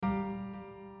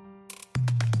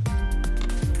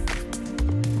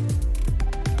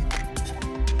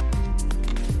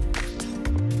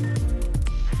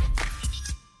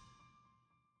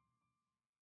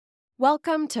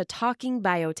Welcome to Talking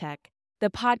Biotech,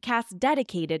 the podcast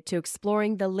dedicated to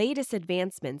exploring the latest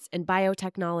advancements in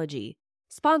biotechnology,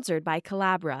 sponsored by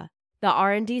Collabra, the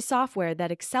R&D software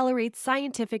that accelerates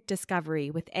scientific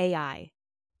discovery with AI.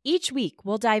 Each week,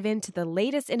 we'll dive into the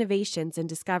latest innovations and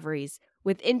discoveries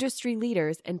with industry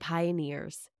leaders and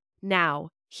pioneers. Now,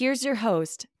 here's your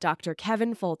host, Dr.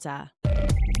 Kevin Folta.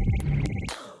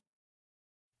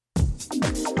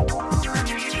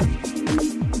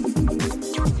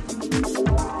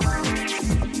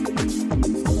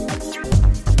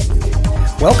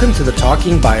 Welcome to the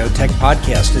Talking Biotech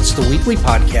podcast. It's the weekly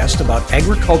podcast about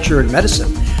agriculture and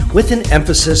medicine with an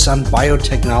emphasis on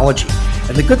biotechnology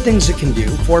and the good things it can do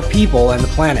for people and the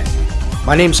planet.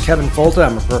 My name's Kevin Folta.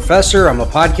 I'm a professor. I'm a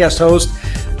podcast host,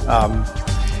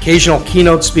 occasional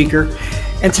keynote speaker.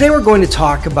 And today we're going to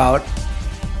talk about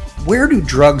where do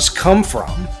drugs come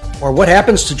from, or what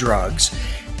happens to drugs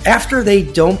after they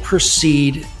don't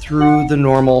proceed through the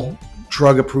normal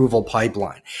drug approval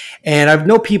pipeline. And I've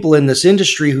known people in this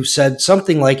industry who said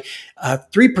something like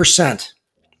 3%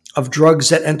 of drugs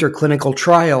that enter clinical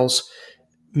trials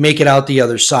make it out the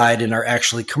other side and are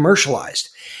actually commercialized.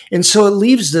 And so it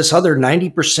leaves this other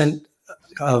 90%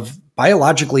 of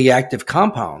biologically active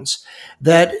compounds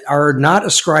that are not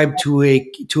ascribed to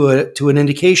an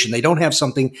indication. They don't have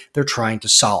something they're trying to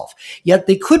solve. Yet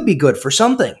they could be good for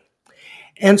something.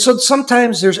 And so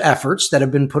sometimes there's efforts that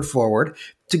have been put forward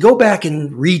to go back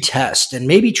and retest and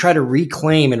maybe try to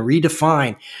reclaim and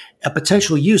redefine a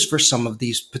potential use for some of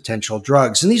these potential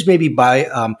drugs. And these may be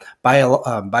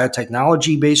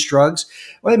biotechnology-based drugs,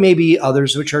 or it may be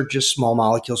others which are just small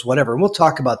molecules, whatever. And we'll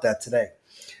talk about that today.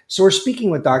 So we're speaking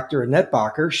with Dr. Annette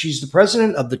Bacher. She's the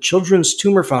president of the Children's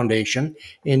Tumor Foundation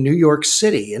in New York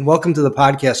City. And welcome to the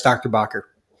podcast, Dr. Bacher.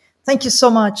 Thank you so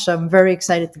much. I'm very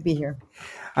excited to be here.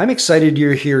 I'm excited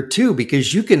you're here too,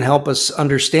 because you can help us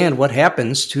understand what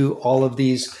happens to all of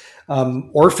these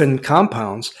orphan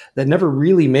compounds that never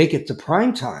really make it to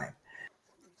prime time.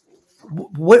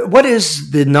 What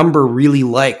is the number really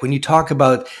like when you talk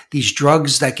about these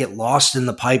drugs that get lost in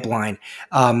the pipeline,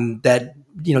 that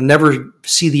never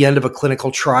see the end of a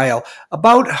clinical trial?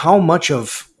 About how much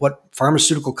of what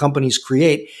pharmaceutical companies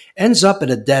create ends up at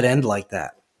a dead end like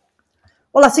that?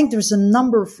 Well, I think there's a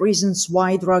number of reasons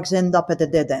why drugs end up at a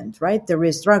dead end, right? There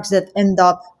is drugs that end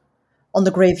up on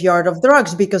the graveyard of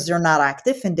drugs because they're not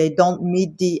active and they don't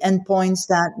meet the endpoints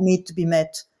that need to be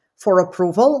met for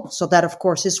approval. So that, of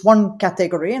course, is one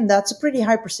category, and that's a pretty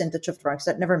high percentage of drugs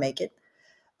that never make it.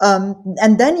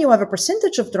 And then you have a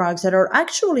percentage of drugs that are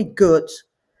actually good,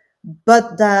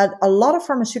 but that a lot of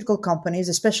pharmaceutical companies,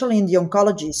 especially in the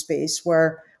oncology space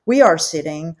where we are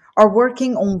sitting, are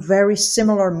working on very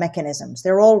similar mechanisms.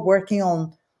 They're all working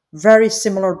on very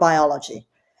similar biology.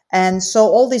 And so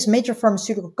all these major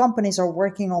pharmaceutical companies are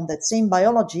working on that same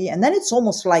biology. And then it's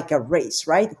almost like a race,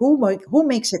 right? Who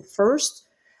makes it first,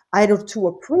 either to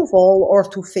approval or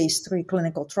to phase 3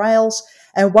 clinical trials.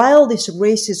 And while this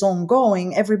race is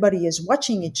ongoing, everybody is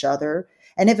watching each other.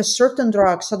 And if a certain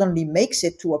drug suddenly makes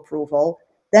it to approval,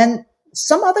 then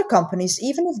some other companies,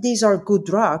 even if these are good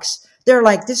drugs, they're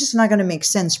like, this is not going to make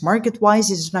sense market-wise.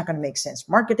 This is not going to make sense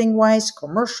marketing-wise,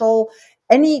 commercial,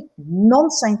 any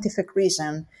non-scientific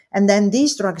reason. And then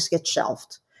these drugs get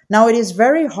shelved. Now, it is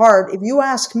very hard. If you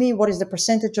ask me what is the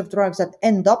percentage of drugs that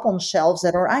end up on shelves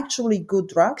that are actually good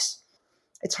drugs,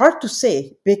 it's hard to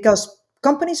say because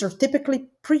companies are typically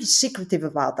pretty secretive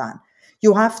about that.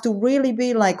 You have to really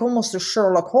be like almost a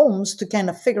Sherlock Holmes to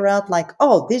kind of figure out like,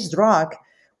 oh, this drug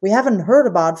we haven't heard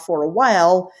about for a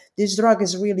while. This drug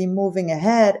is really moving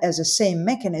ahead as a same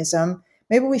mechanism.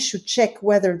 Maybe we should check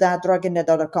whether that drug in that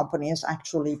other company is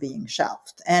actually being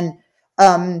shelved. And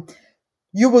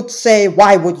you would say,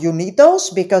 why would you need those?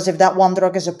 Because if that one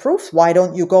drug is approved, why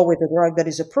don't you go with the drug that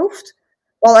is approved?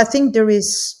 Well, I think there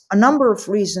is a number of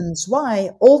reasons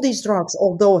why all these drugs,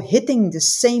 although hitting the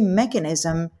same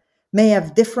mechanism, may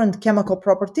have different chemical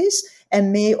properties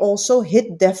and may also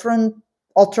hit different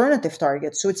alternative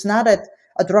targets. So it's not that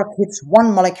a drug hits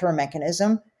one molecular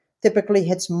mechanism, typically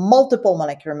hits multiple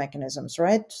molecular mechanisms,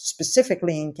 right?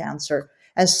 Specifically in cancer.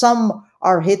 And some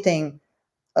are hitting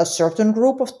a certain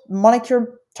group of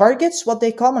molecular targets, what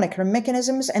they call molecular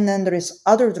mechanisms. And then there is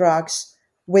other drugs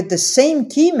with the same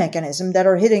key mechanism that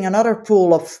are hitting another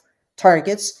pool of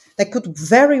targets that could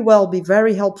very well be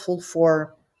very helpful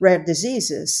for rare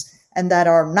diseases and that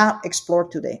are not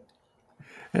explored today.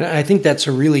 And I think that's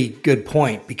a really good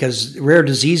point, because rare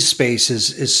disease space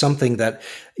is something that,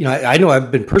 I know I've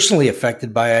been personally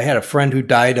affected by. I had a friend who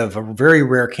died of a very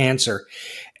rare cancer,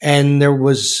 and there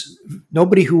was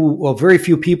very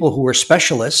few people who were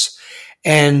specialists.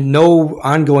 and no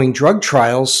ongoing drug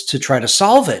trials to try to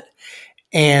solve it.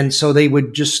 And so they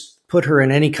would just put her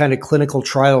in any kind of clinical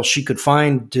trial she could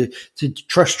find to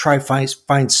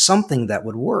find something that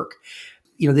would work.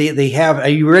 They have,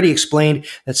 you already explained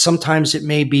that sometimes it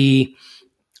may be,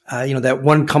 that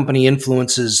one company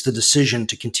influences the decision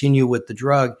to continue with the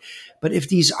drug. But if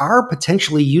these are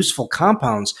potentially useful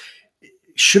compounds,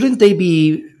 shouldn't they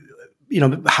be,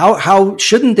 how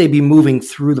shouldn't they be moving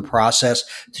through the process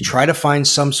to try to find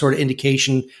some sort of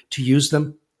indication to use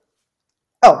them?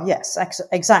 Oh, yes,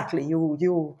 exactly.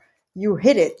 You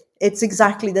hit it. That's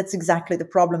exactly the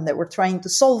problem that we're trying to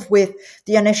solve with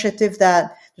the initiative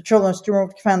that the Children's Tumor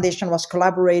Foundation was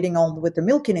collaborating on with the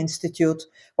Milken Institute,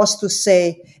 was to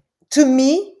say, to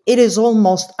me, it is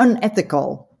almost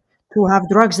unethical to have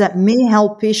drugs that may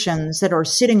help patients that are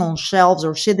sitting on shelves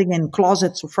or sitting in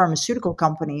closets of pharmaceutical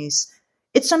companies.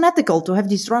 It's unethical to have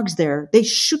these drugs there. They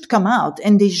should come out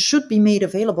and they should be made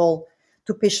available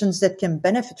to patients that can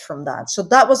benefit from that. So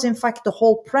that was, in fact, the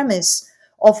whole premise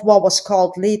of what was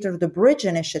called later the Bridge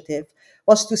Initiative,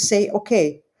 was to say,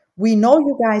 okay, we know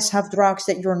you guys have drugs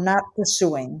that you're not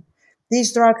pursuing.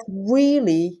 These drugs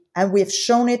really, and we've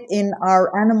shown it in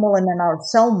our animal and in our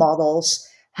cell models,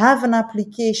 have an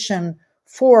application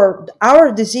for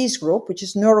our disease group, which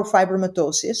is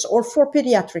neurofibromatosis, or for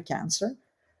pediatric cancer.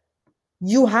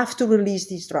 You have to release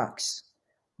these drugs.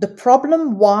 The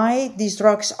problem why these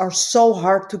drugs are so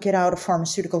hard to get out of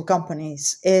pharmaceutical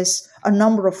companies is a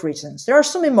number of reasons. There are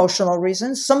some emotional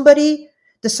reasons. Somebody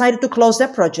decided to close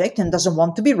that project and doesn't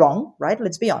want to be wrong, right?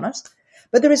 Let's be honest.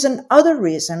 But there is another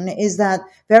reason, is that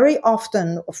very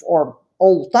often, or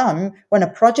all the time, when a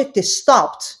project is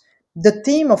stopped, the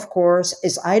team, of course,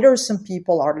 is either some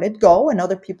people are let go and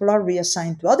other people are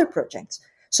reassigned to other projects.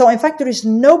 So, in fact, there is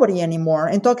nobody anymore.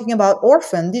 And talking about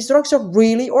orphan, these drugs are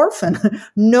really orphan.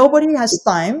 Nobody has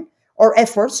time or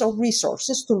efforts or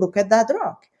resources to look at that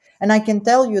drug. And I can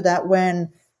tell you that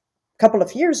when a couple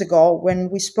of years ago, when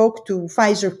we spoke to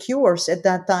Pfizer Cures at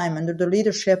that time under the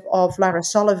leadership of Lara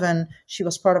Sullivan, she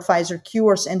was part of Pfizer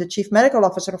Cures, and the chief medical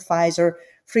officer of Pfizer,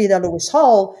 Frida Lewis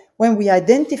Hall, when we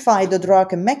identified the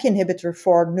drug, a MEK inhibitor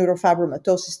for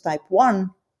neurofibromatosis type 1,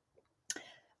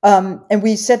 and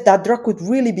we said that drug would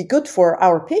really be good for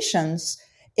our patients.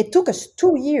 It took us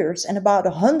 2 years and about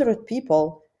 100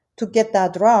 people to get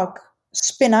that drug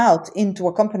spin out into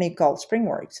a company called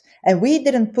SpringWorks. And we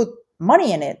didn't put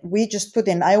money in it. We just put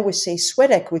in, I always say,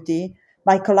 sweat equity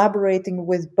by collaborating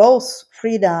with both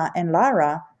Frida and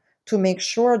Lara to make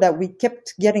sure that we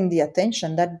kept getting the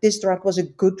attention that this drug was a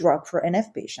good drug for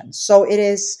NF patients. So it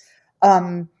is,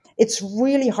 it's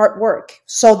really hard work.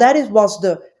 So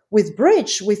with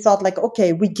Bridge, we thought like,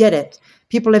 okay, we get it.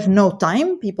 People have no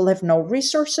time. People have no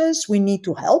resources. We need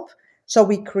to help. So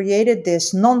we created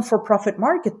this non-for-profit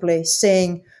marketplace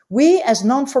saying, we as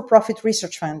non-for-profit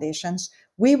research foundations,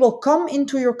 we will come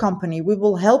into your company. We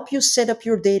will help you set up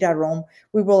your data room.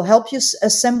 We will help you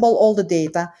assemble all the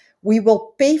data. We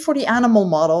will pay for the animal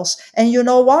models. And you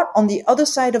know what? On the other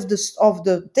side of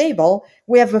the table,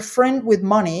 we have a friend with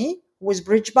money, with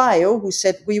BridgeBio, who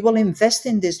said, we will invest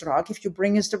in this drug if you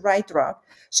bring us the right drug.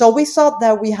 So we thought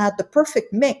that we had the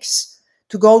perfect mix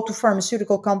to go to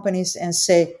pharmaceutical companies and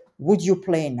say, would you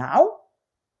play now?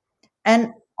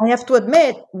 And I have to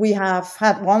admit, we have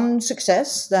had one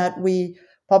success that we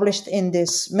published in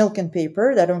this Milken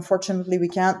paper that unfortunately we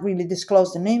can't really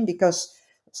disclose the name because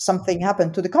something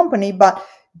happened to the company, but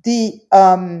the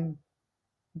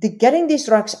getting these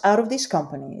drugs out of these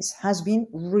companies has been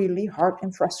really hard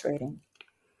and frustrating.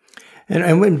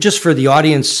 And just for the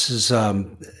audience's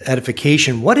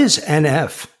edification, what is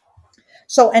NF?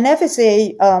 So NF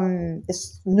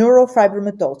is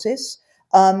neurofibromatosis.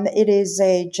 It is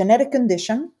a genetic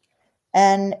condition,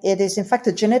 and it is in fact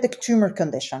a genetic tumor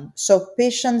condition. So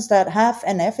patients that have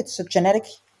NF, it's a genetic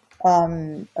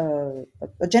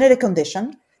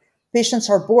condition. Patients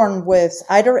are born with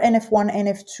either NF1,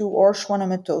 NF2, or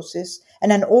schwannomatosis,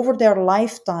 and then over their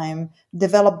lifetime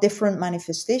develop different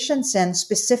manifestations and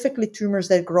specifically tumors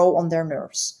that grow on their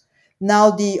nerves. Now,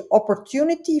 the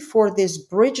opportunity for this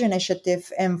Bridge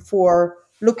initiative and for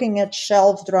looking at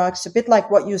shelf drugs, a bit like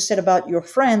what you said about your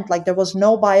friend, like there was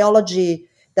no biology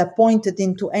that pointed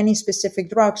into any specific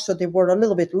drug, so they were a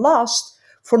little bit lost.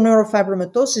 For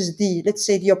neurofibromatosis,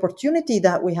 the opportunity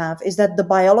that we have is that the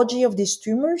biology of these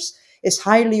tumors is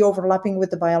highly overlapping with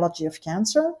the biology of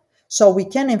cancer. So we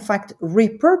can, in fact,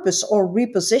 repurpose or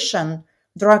reposition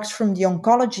drugs from the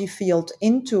oncology field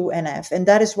into NF, and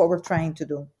that is what we're trying to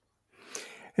do.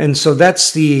 And so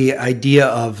that's the idea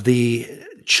of the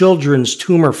Children's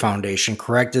Tumor Foundation,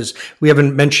 correct? We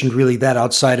haven't mentioned really that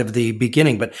outside of the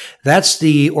beginning, but that's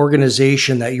the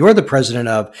organization that you're the president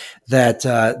of that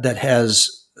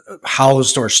has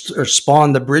housed or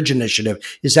spawned the Bridge Initiative.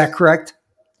 Is that correct?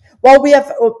 Well, we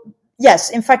have, yes.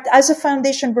 In fact, as a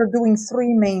foundation, we're doing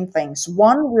three main things.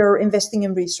 One, we're investing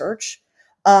in research,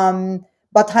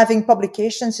 but having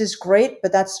publications is great,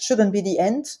 but that shouldn't be the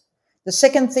end. The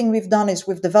second thing we've done is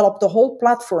we've developed a whole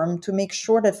platform to make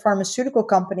sure that pharmaceutical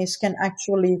companies can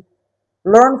actually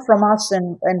learn from us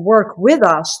and work with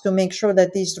us to make sure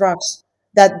that these drugs,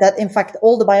 that in fact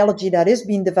all the biology that is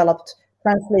being developed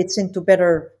translates into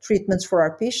better treatments for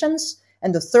our patients.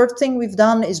 And the third thing we've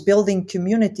done is building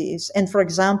communities. And for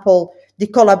example, the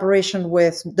collaboration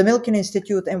with the Milken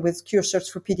Institute and with Cure Search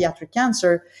for Pediatric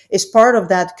Cancer is part of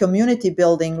that community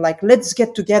building. Like, let's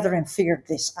get together and figure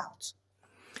this out.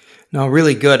 No,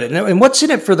 really good. And what's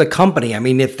in it for the company? I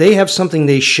mean, if they have something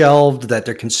they shelved that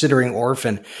they're considering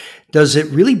orphan, does it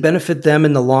really benefit them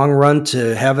in the long run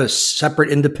to have a separate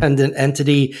independent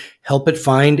entity help it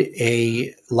find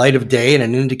a light of day and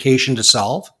an indication to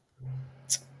solve?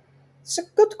 It's a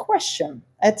good question.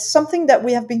 It's something that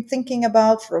we have been thinking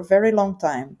about for a very long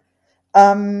time.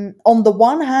 On the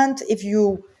one hand, if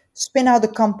you spin out a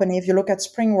company, if you look at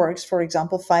SpringWorks, for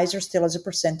example, Pfizer still has a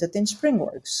percentage in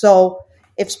SpringWorks. So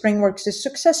if SpringWorks is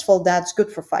successful, that's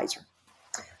good for Pfizer.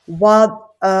 What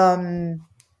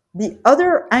the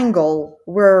other angle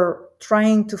we're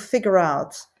trying to figure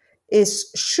out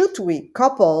is, should we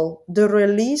couple the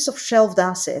release of shelved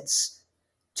assets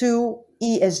to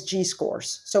ESG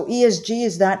scores? So ESG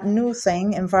is that new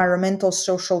thing, environmental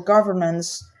social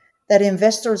governance, that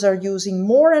investors are using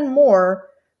more and more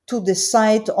to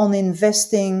decide on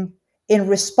investing in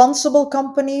responsible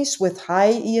companies with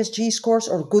high ESG scores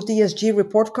or good ESG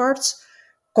report cards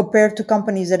compared to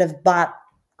companies that have bad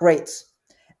grades.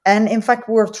 And in fact,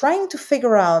 we're trying to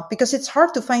figure out, because it's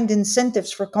hard to find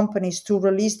incentives for companies to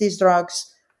release these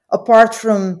drugs apart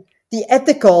from the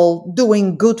ethical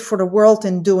doing good for the world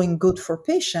and doing good for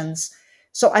patients.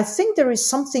 So I think there is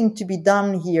something to be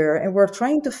done here, and we're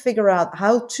trying to figure out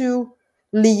how to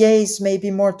liaise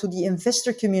maybe more to the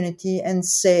investor community and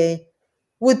say,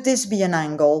 would this be an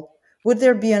angle? Would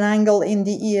there be an angle in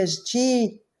the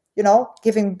ESG,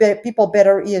 giving people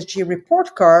better ESG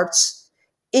report cards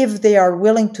if they are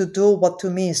willing to do what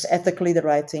to me is ethically the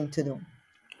right thing to do?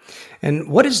 And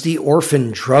what is the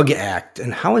Orphan Drug Act,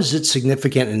 and how is it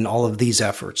significant in all of these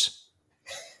efforts?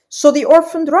 So the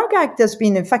Orphan Drug Act has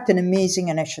been, in fact, an amazing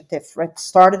initiative. It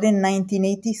started in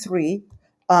 1983.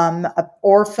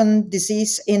 Orphan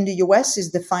disease in the US is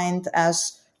defined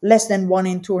as less than 1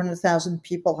 in 200,000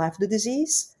 people have the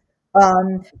disease.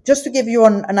 Just to give you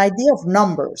an idea of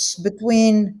numbers,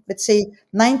 between, let's say,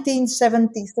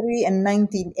 1973 and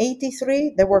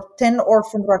 1983, there were 10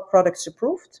 orphan drug products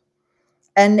approved.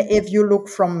 And if you look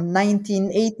from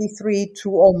 1983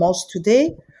 to almost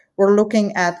today, we're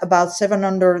looking at about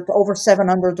over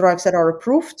 700 drugs that are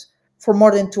approved for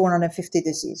more than 250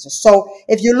 diseases. So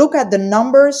if you look at the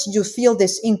numbers, you feel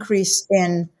this increase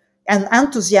in and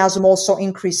enthusiasm, also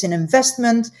increase in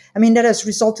investment. I mean, that has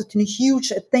resulted in a huge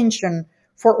attention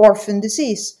for orphan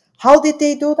disease. How did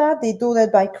they do that? They do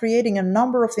that by creating a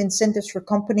number of incentives for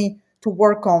company to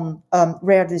work on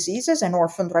rare diseases and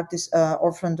orphan drugs.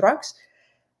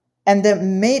 And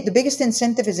the biggest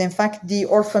incentive is, in fact, the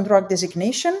orphan drug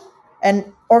designation.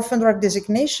 And orphan drug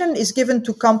designation is given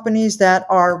to companies that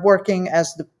are working,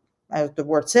 as the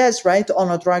word says, right, on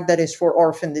a drug that is for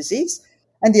orphan disease.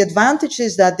 And the advantage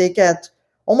is that they get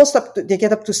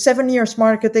up to 7 years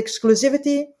market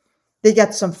exclusivity. They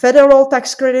get some federal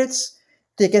tax credits.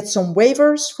 They get some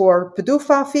waivers for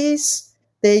PDUFA fees.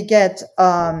 They get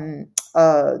another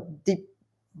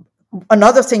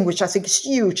thing which I think is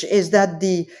huge is that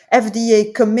the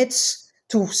FDA commits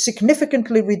to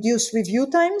significantly reduce review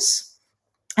times,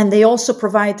 and they also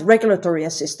provide regulatory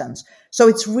assistance. So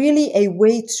it's really a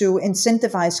way to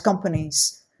incentivize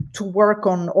companies to work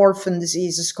on orphan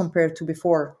diseases compared to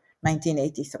before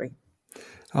 1983.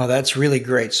 Oh, that's really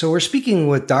great. So we're speaking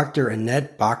with Dr.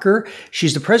 Annette Bakker.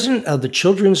 She's the president of the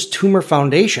Children's Tumor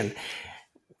Foundation.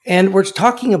 And we're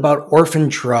talking about orphan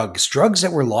drugs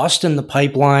that were lost in the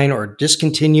pipeline or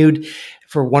discontinued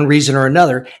for one reason or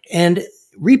another, and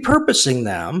repurposing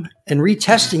them and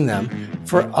retesting them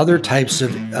for other types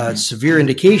of severe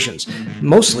indications,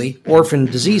 mostly orphan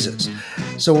diseases.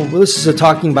 So this is a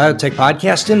Talking Biotech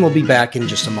podcast, and we'll be back in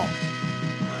just a moment.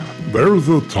 There's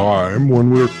a time when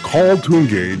we're called to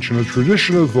engage in a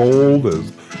tradition as old as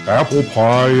apple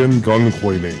pie and gun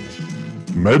cleaning,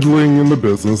 meddling in the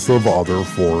business of other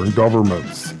foreign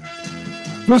governments.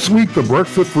 This week, the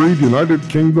Brexit-freed United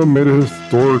Kingdom made a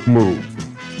historic move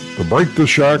to break the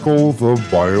shackles of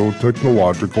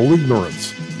biotechnological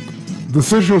ignorance.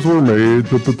 Decisions were made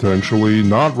to potentially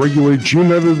not regulate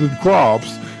gene-edited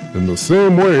crops in the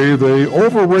same way they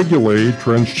overregulate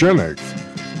transgenics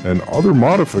and other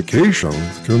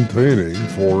modifications containing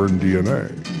foreign DNA.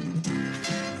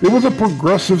 It was a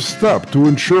progressive step to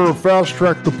ensure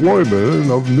fast-track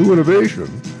deployment of new innovation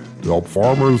to help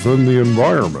farmers and the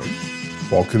environment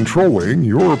while controlling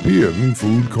European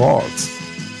food costs.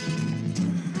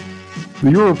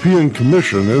 The European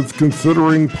Commission is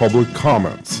considering public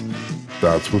comments.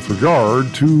 That's with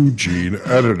regard to gene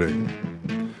editing.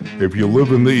 If you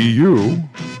live in the EU,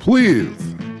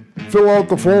 please fill out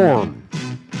the form.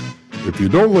 If you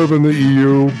don't live in the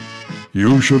EU,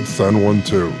 you should send one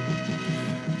too.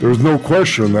 There's no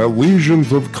question that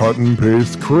legions of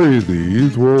cut-and-paste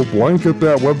crazies will blanket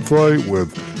that website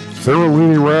with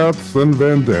Seralini rats and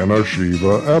Vandana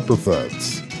Shiva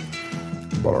epithets.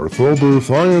 But our sober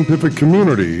scientific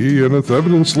community and its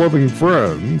evidence-loving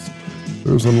friends,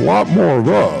 there's a lot more of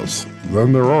us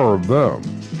than there are of them.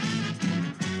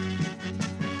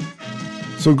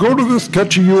 So go to this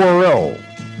catchy URL,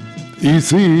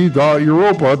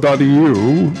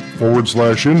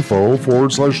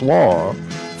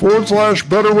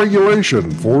 ec.europa.eu/info/law/better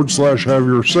regulation /have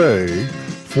your say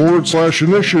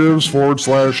 /initiatives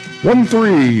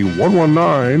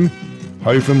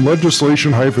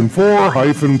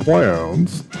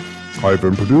 /13119-legislation-4-plans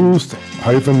 -produced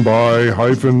 -by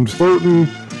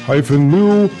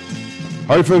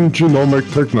 -certain-new-genomic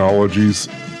technologies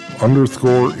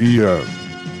 _en.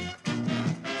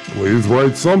 Please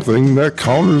write something that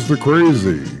counters the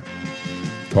crazy.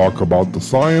 Talk about the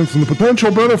science and the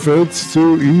potential benefits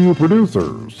to EU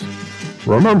producers.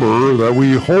 Remember that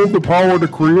we hold the power to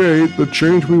create the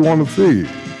change we want to see.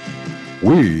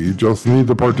 We just need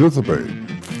to participate.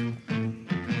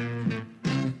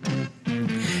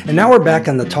 And now we're back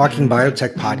on the Talking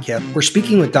Biotech podcast. We're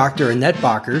speaking with Dr. Annette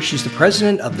Bacher. She's the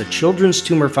president of the Children's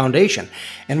Tumor Foundation.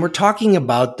 And we're talking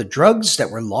about the drugs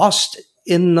that were lost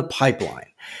in the pipeline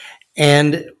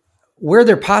and where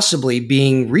they're possibly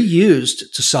being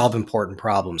reused to solve important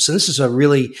problems. And this is a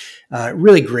really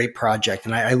great project.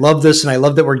 And I love this, and I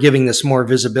love that we're giving this more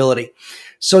visibility.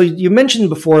 So you mentioned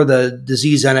before the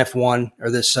disease NF1,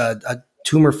 or this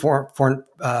tumor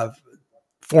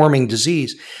forming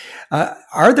disease.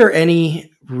 Are there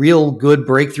any real good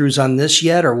breakthroughs on this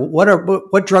yet, or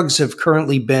what drugs have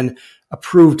currently been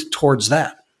approved towards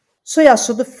that? So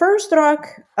the first drug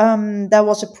that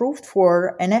was approved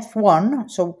for NF1,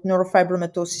 so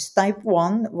neurofibromatosis type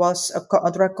 1, was a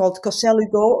drug called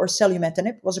Koselugo or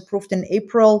selumetinib, was approved in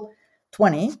April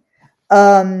 20.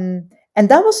 And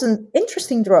that was an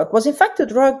interesting drug. It was in fact a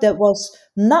drug that was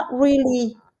not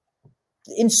really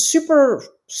in super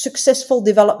successful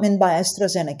development by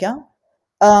AstraZeneca,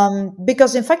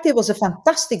 because in fact it was a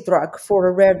fantastic drug for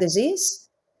a rare disease,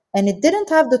 and it didn't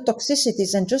have the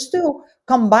toxicities. And just to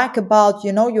come back about,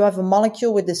 you have a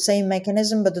molecule with the same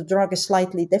mechanism, but the drug is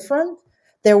slightly different.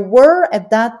 There were, at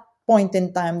that point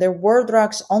in time, there were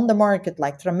drugs on the market,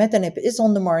 like trametinib is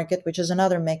on the market, which is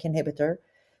another MEK inhibitor.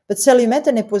 But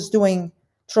selumetinib was doing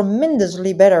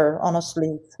tremendously better,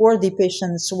 honestly, for the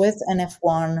patients with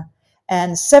NF1.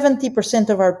 And 70%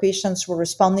 of our patients were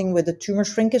responding with a tumor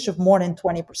shrinkage of more than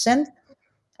 20%.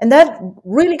 And that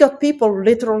really got people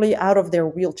literally out of their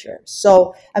wheelchairs.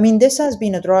 So, this has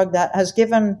been a drug that has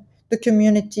given the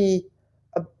community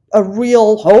a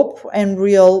real hope and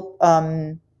real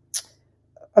a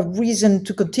reason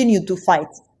to continue to fight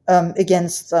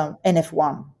against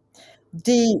NF1.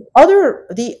 The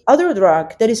other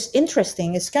drug that is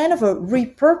interesting is kind of a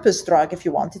repurposed drug, if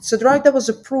you want. It's a drug that was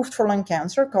approved for lung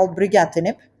cancer called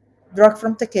brigatinib, drug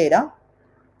from Takeda.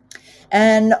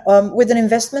 And with an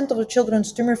investment of the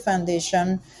Children's Tumor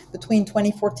Foundation between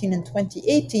 2014 and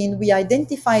 2018, we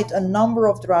identified a number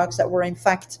of drugs that were in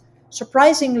fact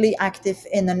surprisingly active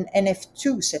in an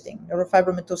NF2 setting,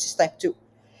 neurofibromatosis type 2.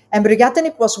 And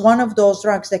brigatinib was one of those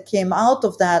drugs that came out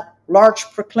of that large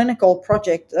preclinical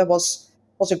project that was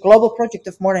a global project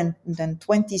of more than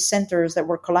 20 centers that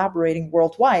were collaborating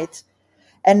worldwide.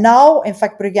 And now, in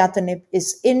fact, brigatinib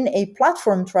is in a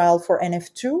platform trial for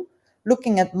NF2,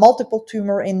 looking at multiple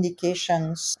tumor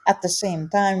indications at the same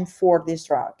time for this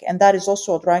drug. And that is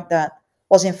also a drug that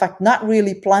was, in fact, not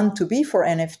really planned to be for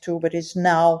NF2, but is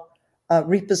now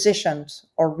repositioned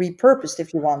or repurposed,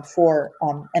 if you want, for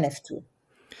NF2.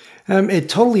 It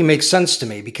totally makes sense to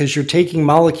me, because you're taking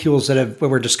molecules that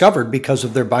were discovered because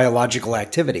of their biological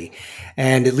activity,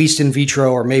 and at least in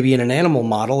vitro or maybe in an animal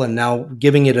model, and now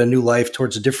giving it a new life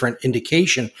towards a different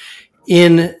indication.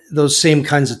 in those same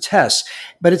kinds of tests.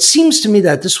 But it seems to me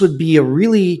that this would be a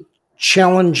really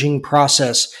challenging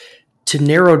process to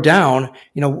narrow down.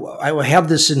 I have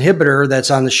this inhibitor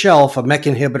that's on the shelf, a MEK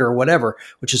inhibitor or whatever,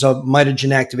 which is a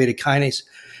mitogen activated kinase,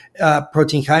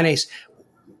 protein kinase.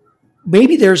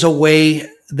 Maybe there's a way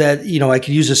that, I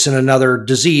could use this in another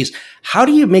disease. How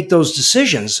do you make those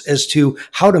decisions as to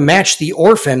how to match the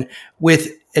orphan with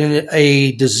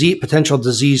a disease, potential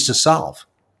disease to solve?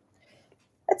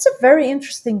 That's a very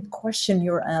interesting question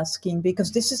you're asking,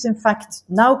 because this is, in fact,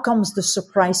 now comes the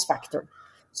surprise factor.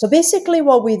 So basically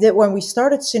what we did when we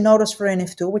started Synodus for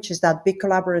NF2, which is that big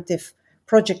collaborative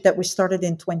project that we started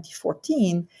in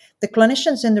 2014, the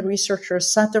clinicians and the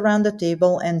researchers sat around the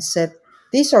table and said,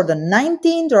 these are the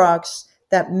 19 drugs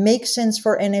that make sense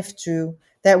for NF2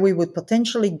 that we would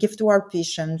potentially give to our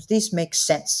patients. These make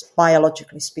sense,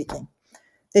 biologically speaking.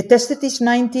 They tested these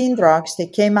 19 drugs. They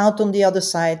came out on the other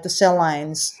side, the cell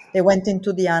lines. They went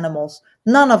into the animals.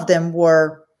 None of them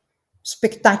were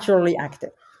spectacularly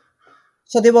active.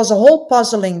 So there was a whole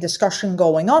puzzling discussion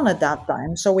going on at that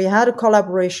time. So we had a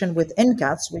collaboration with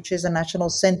NCATS, which is a National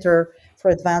Center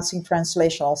for Advancing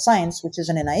Translational Science, which is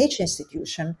an NIH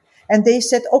institution. And they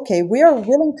said, okay, we are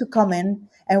willing to come in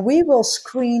and we will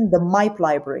screen the MIPE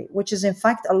library, which is in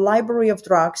fact a library of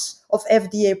drugs, of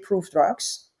FDA-approved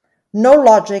drugs. No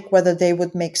logic whether they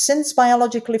would make sense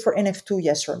biologically for NF2,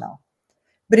 yes or no.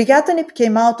 Brigatinib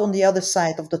came out on the other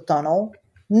side of the tunnel.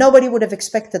 Nobody would have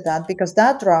expected that, because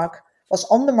that drug was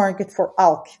on the market for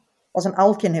ALK, was an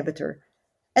ALK inhibitor.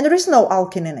 And there is no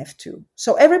ALK in NF2.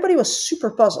 So everybody was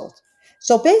super puzzled.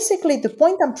 So basically, the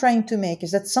point I'm trying to make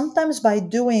is that sometimes by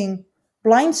doing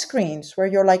blind screens where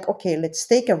you're like, okay, let's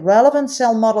take a relevant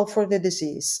cell model for the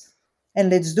disease and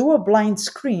let's do a blind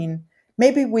screen,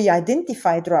 maybe we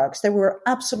identify drugs that we were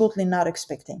absolutely not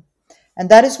expecting. And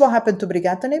that is what happened to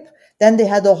brigatinib. Then they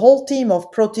had a whole team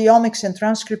of proteomics and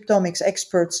transcriptomics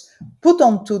experts put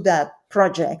onto that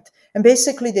project. And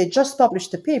basically, they just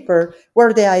published a paper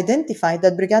where they identified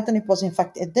that brigatinib was in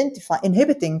fact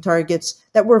inhibiting targets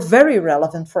that were very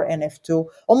relevant for NF2,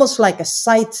 almost like a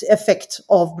side effect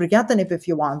of brigatinib, if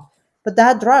you want. But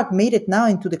that drug made it now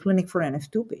into the clinic for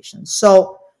NF2 patients.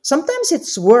 So sometimes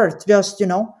it's worth just,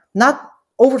 not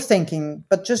overthinking,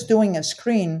 but just doing a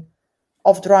screen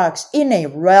of drugs in a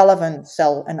relevant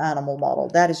cell and animal model.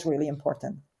 That is really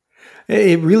important.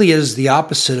 It really is the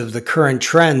opposite of the current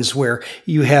trends, where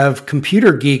you have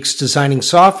computer geeks designing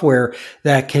software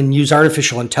that can use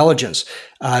artificial intelligence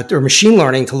or machine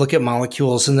learning to look at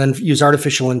molecules, and then use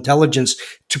artificial intelligence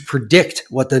to predict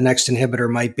what the next inhibitor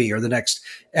might be or the next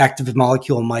active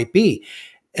molecule might be.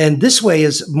 And this way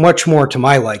is much more to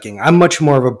my liking. I'm much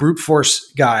more of a brute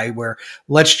force guy, where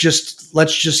let's just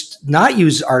not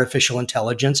use artificial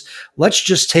intelligence. Let's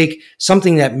just take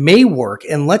something that may work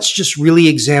and let's just really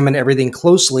examine everything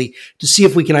closely to see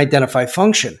if we can identify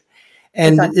function.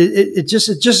 And exactly. it just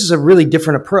is a really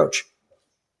different approach.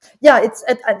 Yeah,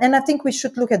 and I think we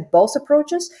should look at both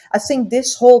approaches. I think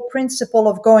this whole principle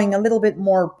of going a little bit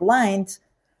more blind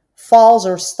falls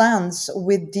or stands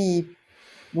with the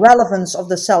relevance of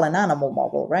the cell and animal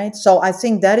model, right? So I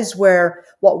think that is where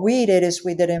what we did is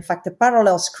we did, in fact, a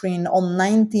parallel screen on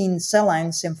 19 cell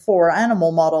lines in 4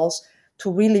 animal models to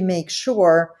really make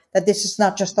sure that this is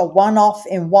not just a one-off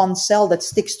in one cell that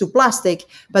sticks to plastic,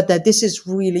 but that this is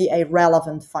really a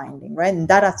relevant finding, right? And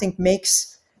that, I think,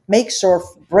 makes or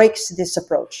breaks this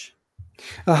approach.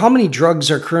 How many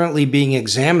drugs are currently being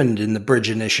examined in the Bridge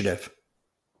Initiative?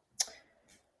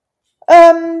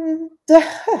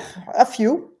 A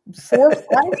few, 4 or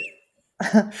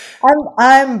 5.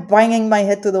 I'm banging my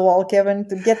head to the wall, Kevin,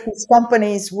 to get these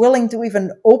companies willing to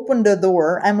even open the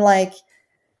door. I'm like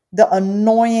the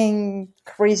annoying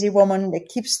crazy woman that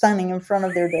keeps standing in front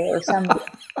of their doors.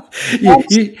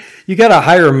 You got to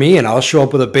hire me, and I'll show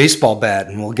up with a baseball bat,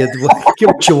 and we'll get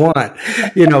what you want.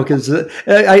 Because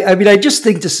I just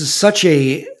think this is such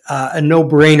a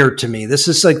no-brainer to me. This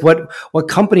is like what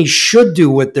companies should do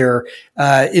with their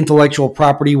intellectual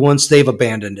property once they've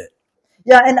abandoned it.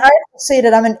 Yeah, and I would say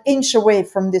that I'm an inch away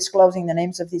from disclosing the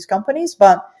names of these companies,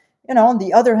 but on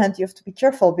the other hand, you have to be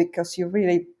careful, because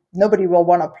nobody will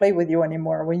want to play with you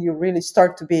anymore when you really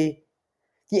start to be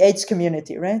the AIDS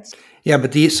community, right? Yeah,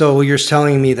 but so you're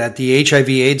telling me that the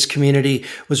HIV/AIDS community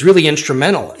was really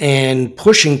instrumental in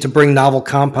pushing to bring novel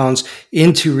compounds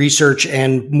into research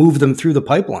and move them through the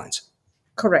pipelines.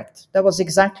 Correct. That was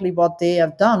exactly what they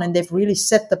have done, and they've really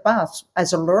set the path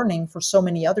as a learning for so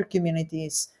many other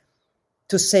communities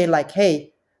to say, like,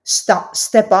 hey,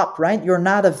 step up, right? You're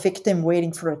not a victim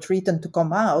waiting for a treatment to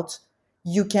come out.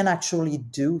 You can actually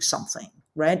do something.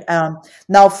 right?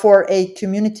 Now, for a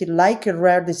community like a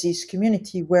rare disease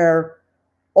community where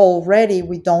already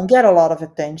we don't get a lot of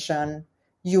attention,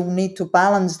 you need to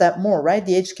balance that more, right?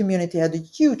 The AIDS community had a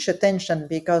huge attention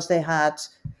because they had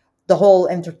the whole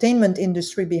entertainment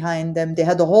industry behind them. They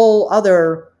had the whole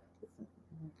other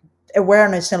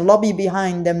awareness and lobby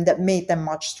behind them that made them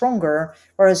much stronger.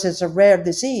 Whereas it's a rare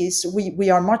disease, we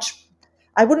are much,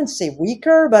 I wouldn't say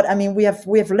weaker, but I mean, we have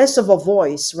less of a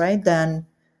voice, right? Than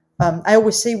I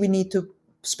always say we need to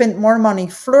spend more money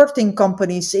flirting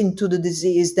companies into the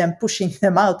disease than pushing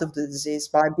them out of the disease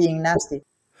by being nasty.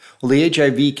 Well, the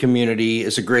HIV community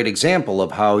is a great example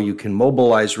of how you can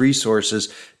mobilize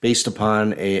resources based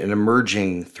upon an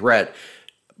emerging threat.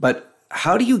 But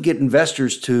how do you get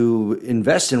investors to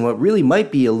invest in what really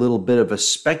might be a little bit of a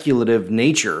speculative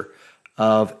nature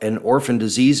of an orphan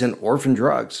disease and orphan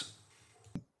drugs?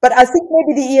 But I think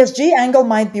maybe the ESG angle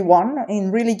might be one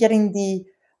in really getting the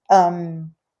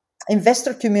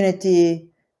investor community.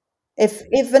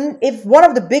 If one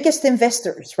of the biggest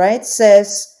investors, right,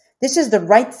 says this is the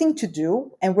right thing to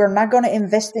do and we're not going to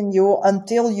invest in you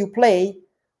until you play,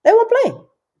 they will play.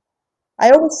 I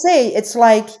always say it's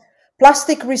like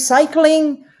plastic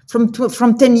recycling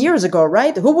from 10 years ago,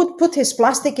 right? Who would put his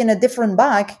plastic in a different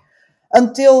bag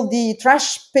until the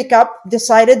trash pickup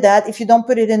decided that if you don't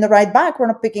put it in the right bag, we're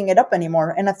not picking it up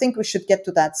anymore. And I think we should get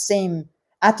to that same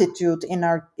attitude in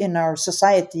our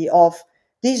society of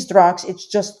these drugs. It's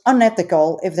just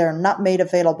unethical if they're not made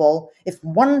available. If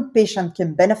one patient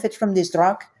can benefit from this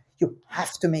drug, you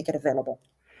have to make it available.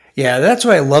 Yeah, that's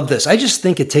why I love this. I just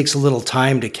think it takes a little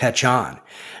time to catch on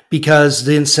because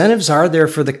the incentives are there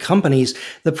for the companies.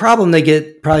 The problem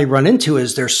they probably run into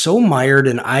is they're so mired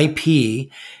in IP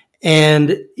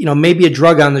and, maybe a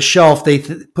drug on the shelf they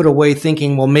put away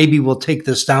thinking, well, maybe we'll take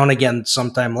this down again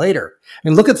sometime later. I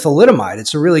mean, look at thalidomide.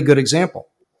 It's a really good example.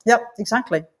 Yep,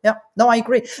 exactly. Yep. No, I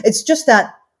agree. It's just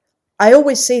that I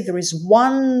always say there is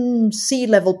one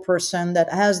C-level person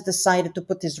that has decided to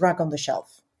put this drug on the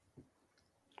shelf.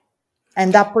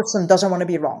 And that person doesn't want to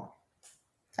be wrong.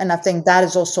 And I think that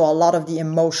is also a lot of the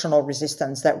emotional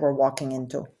resistance that we're walking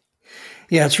into.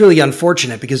 Yeah, it's really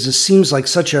unfortunate because this seems like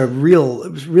such a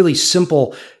really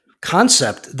simple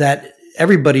concept that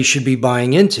everybody should be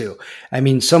buying into. I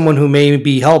mean, someone who may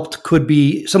be helped could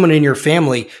be someone in your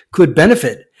family could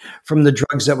benefit from the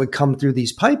drugs that would come through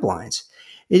these pipelines.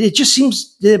 It just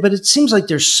seems, but it seems like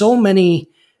there's so many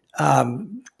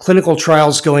clinical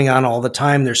trials going on all the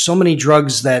time. There's so many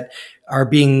drugs that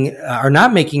are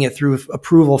not making it through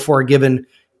approval for a given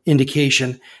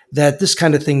indication that this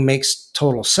kind of thing makes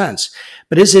total sense.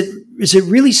 But is it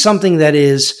really something that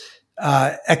is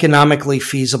economically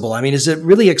feasible? I mean, is it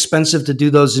really expensive to do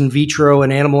those in vitro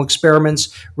and animal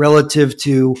experiments relative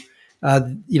to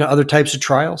other types of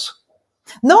trials?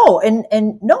 No,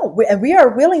 and no, we are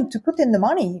willing to put in the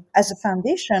money as a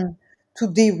foundation to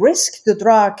de-risk the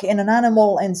drug in an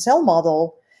animal and cell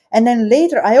model. And then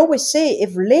later, I always say,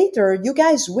 if later you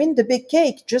guys win the big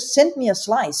cake, just send me a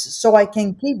slice so I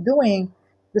can keep doing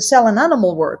the cell and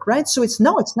animal work, right? So it's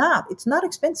not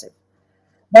expensive.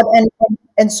 But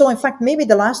and so in fact, maybe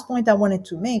the last point I wanted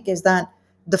to make is that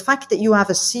the fact that you have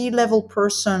a C-level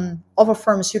person of a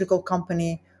pharmaceutical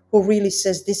company who really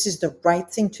says this is the right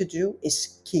thing to do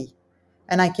is key.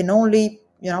 And I can only,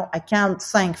 I can't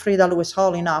thank Frida Lewis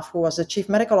Hall enough, who was the chief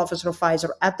medical officer of Pfizer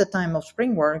at the time of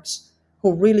SpringWorks,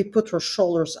 who really put her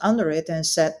shoulders under it and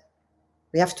said,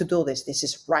 we have to do this. This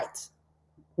is right.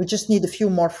 We just need a few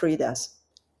more Fridas.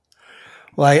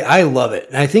 Well, I love it.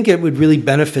 And I think it would really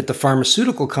benefit the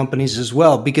pharmaceutical companies as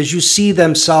well, because you see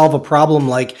them solve a problem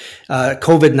like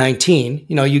COVID-19.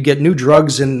 You get new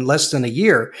drugs in less than a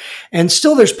year, and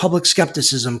still there's public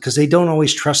skepticism because they don't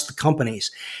always trust the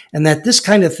companies. And that this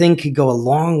kind of thing could go a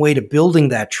long way to building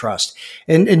that trust.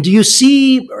 And do you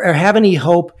see or have any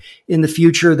hope in the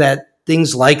future that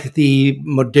things like the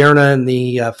Moderna and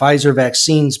the Pfizer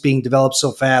vaccines being developed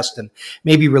so fast and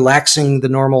maybe relaxing the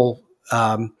normal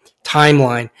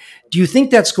timeline, do you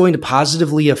think that's going to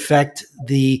positively affect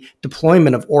the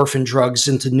deployment of orphan drugs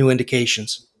into new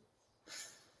indications?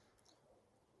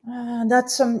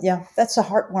 That's a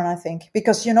hard one, I think,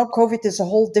 because, COVID is a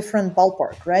whole different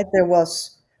ballpark, right? There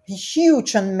was a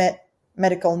huge unmet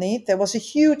medical need. There was a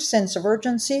huge sense of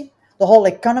urgency. The whole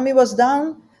economy was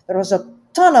down. There was a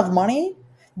ton of money.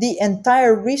 The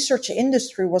entire research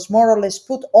industry was more or less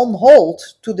put on hold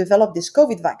to develop this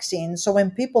COVID vaccine. So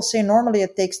when people say normally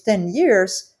it takes 10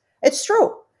 years, it's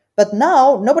true. But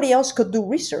now nobody else could do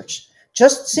research.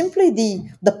 Just simply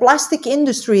the plastic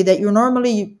industry that you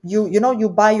normally, you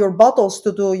buy your bottles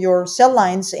to do your cell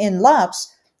lines in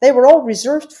labs, they were all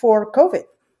reserved for COVID.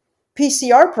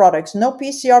 PCR products, no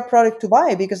PCR product to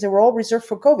buy because they were all reserved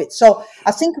for COVID. So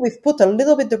I think we've put a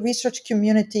little bit the research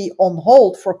community on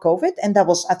hold for COVID. And that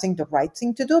was, I think, the right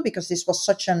thing to do because this was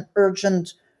such an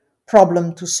urgent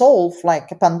problem to solve,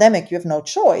 like a pandemic. You have no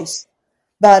choice.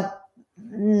 But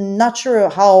not sure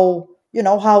how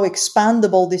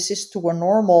expandable this is to a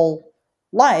normal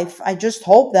life. I just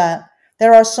hope that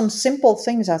there are some simple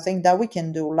things I think that we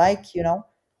can do, like,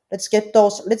 let's get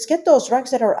those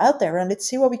drugs that are out there and let's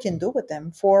see what we can do with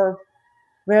them for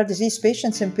rare disease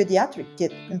patients and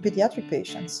pediatric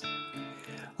patients.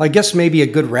 I guess maybe a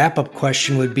good wrap-up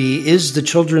question would be, is the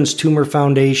Children's Tumor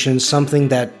Foundation something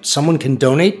that someone can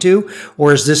donate to,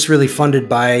 or is this really funded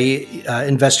by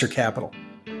investor capital?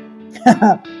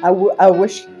 I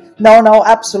wish. No,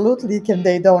 absolutely can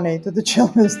they donate to the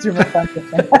Children's Tumor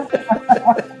Foundation.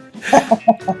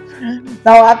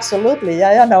 No, absolutely.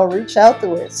 Yeah, no, reach out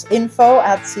to us.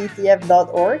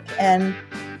 info@ctf.org and,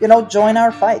 join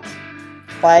our fight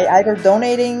by either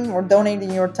donating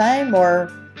your time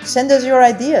or send us your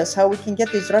ideas how we can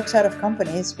get these drugs out of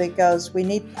companies, because we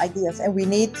need ideas and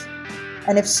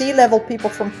if C-level people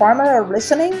from pharma are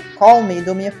listening, call me,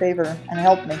 do me a favor and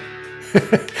help me.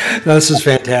 No, this is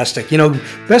fantastic.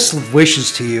 Best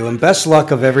wishes to you and best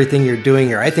luck of everything you're doing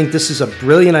here. I think this is a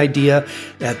brilliant idea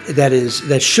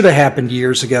that should have happened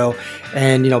years ago.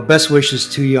 And, best wishes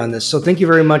to you on this. So thank you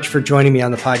very much for joining me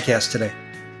on the podcast today.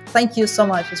 Thank you so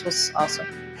much. This was awesome.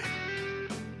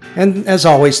 And as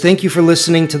always, thank you for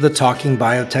listening to the Talking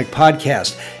Biotech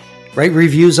podcast. Write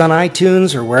reviews on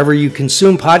iTunes or wherever you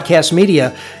consume podcast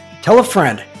media. Tell a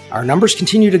friend. Our numbers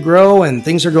continue to grow and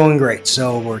things are going great.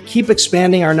 So we'll keep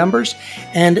expanding our numbers,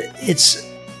 and it's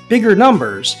bigger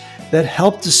numbers that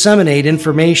help disseminate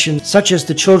information such as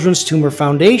the Children's Tumor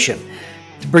Foundation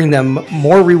to bring them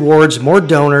more rewards, more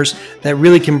donors that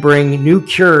really can bring new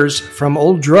cures from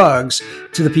old drugs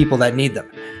to the people that need them.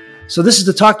 So this is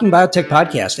the Talking Biotech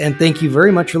podcast, and thank you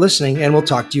very much for listening, and we'll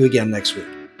talk to you again next week.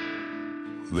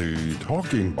 The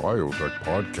Talking Biotech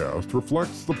podcast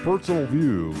reflects the personal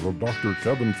views of Dr.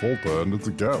 Kevin Folta and its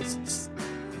guests.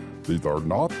 These are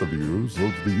not the views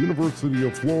of the University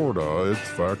of Florida, its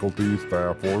faculty,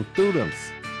 staff, or students.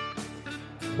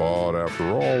 But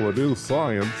after all, it is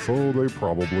science, so they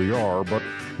probably are, but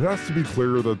it has to be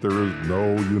clear that there is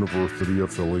no university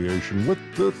affiliation with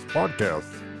this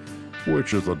podcast,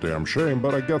 which is a damn shame,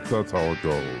 but I guess that's how it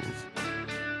goes.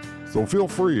 So feel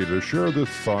free to share this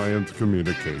science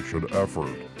communication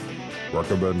effort,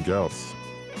 recommend guests,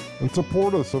 and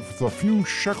support us with a few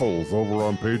shekels over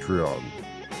on Patreon.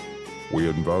 We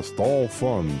invest all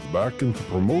funds back into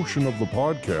promotion of the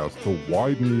podcast to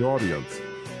widen the audience,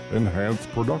 enhance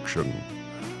production,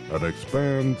 and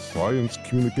expand science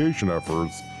communication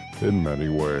efforts in many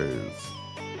ways.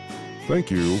 Thank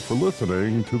you for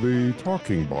listening to the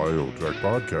Talking Biotech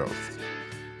podcast.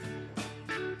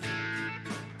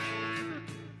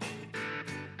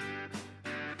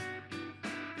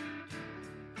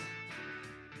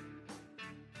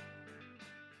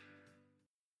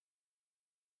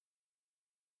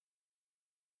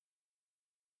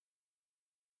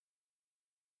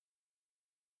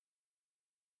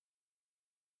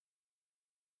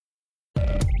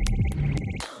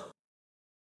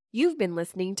 You've been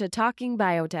listening to Talking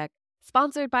Biotech,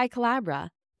 sponsored by Collabra,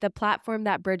 the platform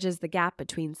that bridges the gap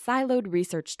between siloed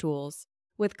research tools.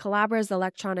 With Collabra's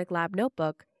electronic lab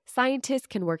notebook, scientists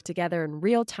can work together in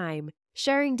real time,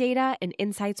 sharing data and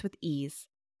insights with ease.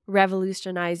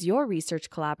 Revolutionize your research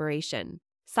collaboration.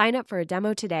 Sign up for a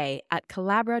demo today at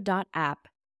collabra.app,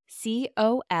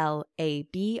 collabra.app.